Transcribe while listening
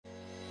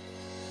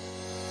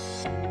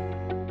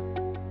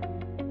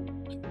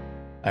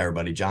Hi,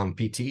 everybody. John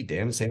PT,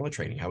 Dan and Sandwich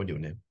Training. How are we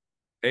doing, Dan?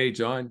 Hey,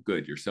 John.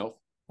 Good. Yourself?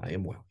 I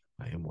am well.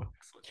 I am well.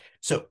 Excellent.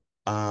 So,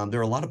 there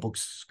are a lot of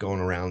books going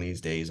around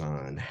these days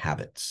on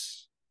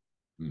habits.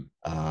 Hmm.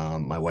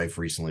 My wife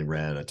recently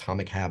read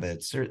Atomic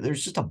Habits.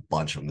 There's just a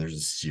bunch of them. There's a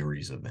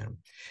series of them.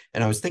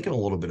 And I was thinking a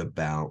little bit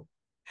about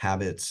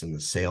habits in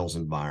the sales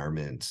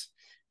environment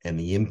and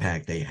the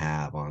impact they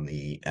have on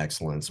the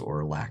excellence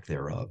or lack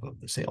thereof of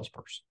the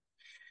salesperson.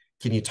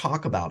 Can you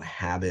talk about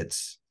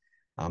habits,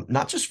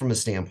 not just from a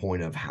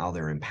standpoint of how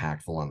they're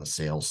impactful on the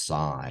sales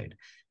side,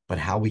 but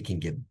how we can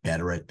get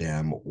better at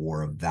them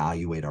or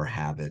evaluate our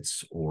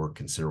habits or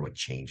consider what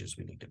changes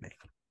we need to make?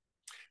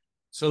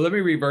 So let me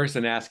reverse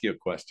and ask you a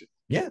question.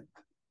 Yeah.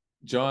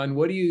 John,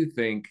 what do you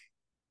think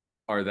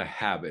are the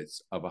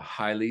habits of a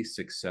highly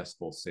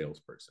successful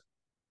salesperson?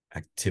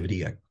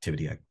 Activity,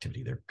 activity,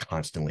 activity. They're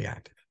constantly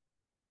active.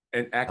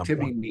 And Number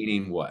activity one,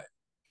 meaning what?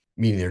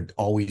 meaning they're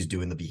always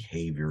doing the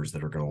behaviors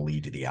that are going to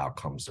lead to the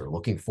outcomes they're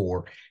looking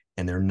for.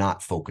 And they're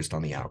not focused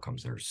on the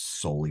outcomes. They're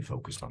solely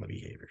focused on the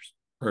behaviors.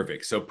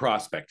 Perfect. So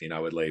prospecting, I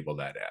would label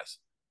that as.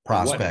 What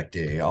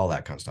Prospecting, all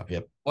that kind of stuff.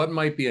 Yep. what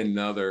might be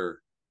another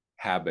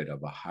habit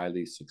of a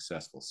highly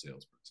successful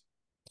salesperson?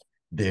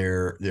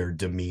 Their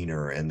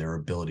demeanor and their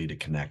ability to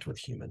connect with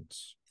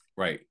humans.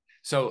 Right.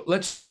 So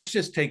let's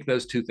just take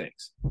those two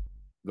things.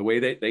 The way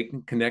that they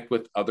can connect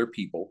with other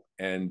people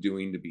and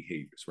doing the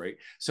behaviors, right?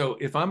 So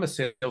if I'm a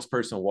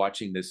salesperson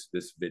watching this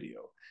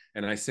video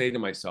and I say to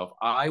myself,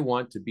 I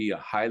want to be a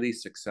highly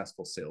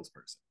successful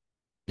salesperson,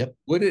 Yep.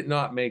 would it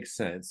not make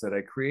sense that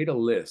I create a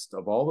list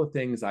of all the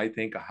things I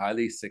think a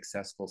highly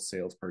successful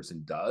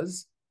salesperson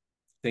does,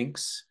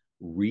 thinks,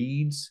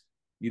 reads,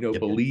 Yep.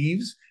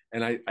 believes,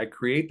 and I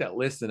create that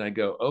list and I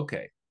go,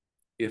 okay,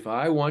 if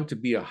I want to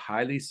be a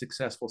highly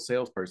successful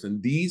salesperson,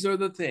 these are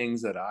the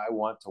things that I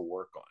want to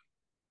work on.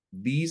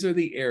 These are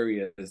the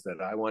areas that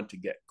I want to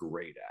get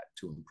great at,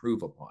 to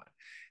improve upon.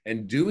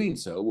 And doing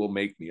so will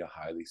make me a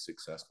highly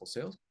successful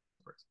salesperson.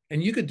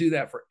 And you could do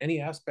that for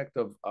any aspect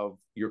of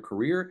your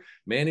career,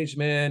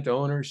 management,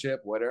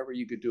 ownership, whatever.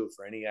 You could do it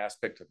for any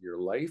aspect of your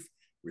life,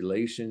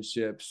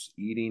 relationships,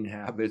 eating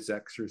habits,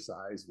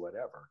 exercise,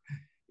 whatever.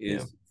 Yeah.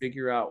 Is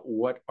figure out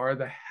what are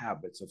the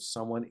habits of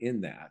someone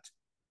in that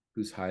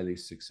who's highly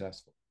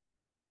successful.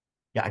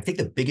 Yeah. I think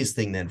the biggest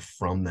thing then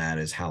from that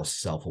is how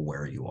self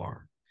aware you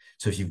are.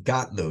 So if you've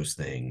got those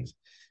things,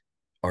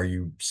 are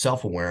you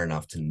self aware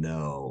enough to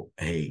know,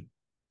 hey,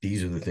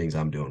 these are the things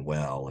I'm doing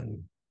well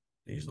and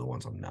these are the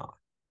ones I'm not?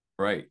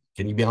 Right.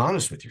 Can you be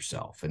honest with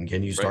yourself and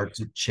can you Right. start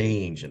to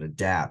change and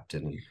adapt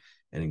and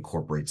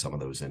incorporate some of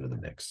those into the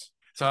mix?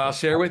 So I'll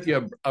share with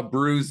you a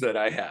bruise that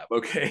I have.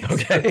 Okay. So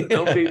Okay.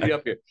 don't beat me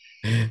up here.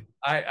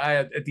 I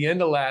at the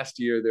end of last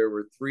year, there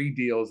were 3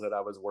 deals that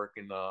I was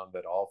working on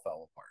that all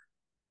fell apart.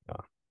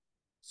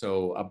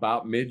 So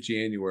about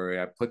mid-January,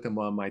 I put them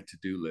on my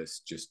to-do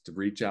list just to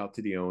reach out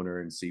to the owner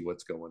and see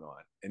what's going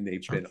on. And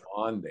they've Sure. been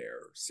on there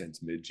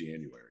since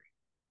mid-January.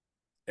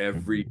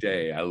 Every Mhm.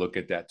 day I look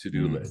at that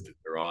to-do list Mhm. and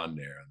they're on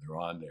there and they're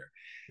on there.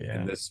 And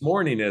Yeah. this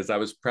morning, as I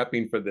was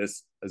prepping for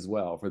this as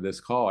well, for this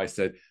call, I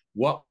said,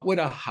 what would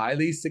a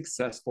highly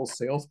successful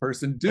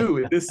salesperson do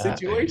in this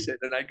situation?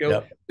 And I go,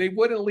 Yep. they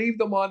wouldn't leave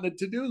them on the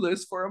to-do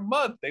list for a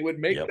month. They would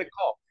make Yep. the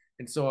call.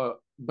 And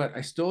so, but I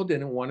still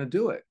didn't want to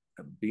do it.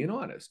 I'm being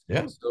honest.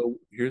 Yeah. And so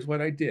here's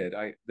what I did.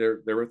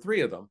 There were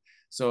 3 of them.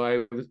 So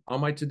I was on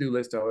my to-do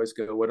list. I always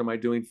go, what am I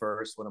doing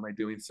first? What am I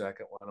doing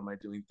second? What am I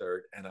doing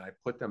third? And I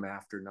put them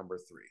after number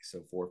 3.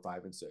 So 4,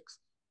 5, and 6.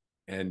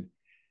 And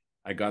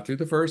I got through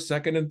the first,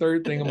 second, and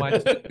third thing on my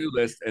to-do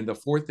list. And the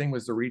fourth thing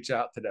was to reach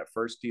out to that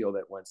first deal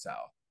that went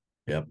south.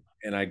 Yep.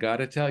 And I got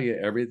to tell you,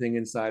 everything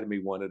inside of me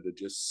wanted to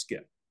just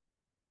skip.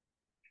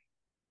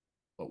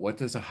 But what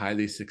does a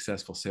highly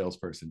successful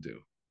salesperson do?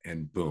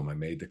 And boom, I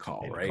made the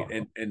call, Made the right?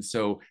 call. And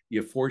so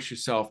you force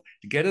yourself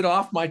to get it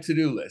off my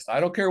to-do list. I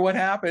don't care what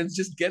happens,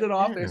 just get it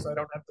off there Yeah. so I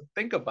don't have to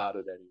think about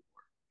it anymore.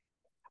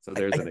 So I,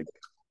 there's I an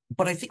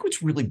but I think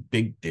what's really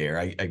big there,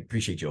 I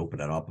appreciate you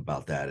opening up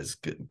about that, is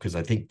because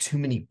I think too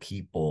many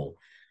people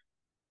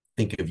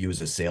think of you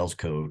as a sales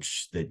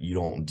coach that you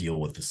don't deal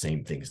with the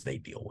same things they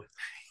deal with.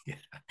 yeah.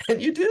 And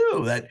you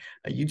do that.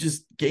 You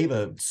just gave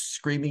a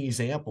screaming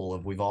example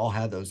of we've all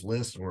had those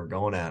lists and we're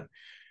going at,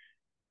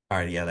 all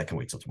right, yeah, that can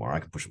wait till tomorrow.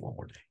 I can push it one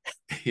more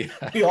day.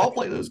 yeah. We all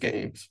play those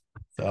games.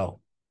 So,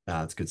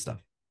 it's good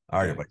stuff. All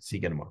right, Yeah. everybody. See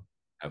you again tomorrow.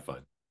 Have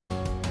fun.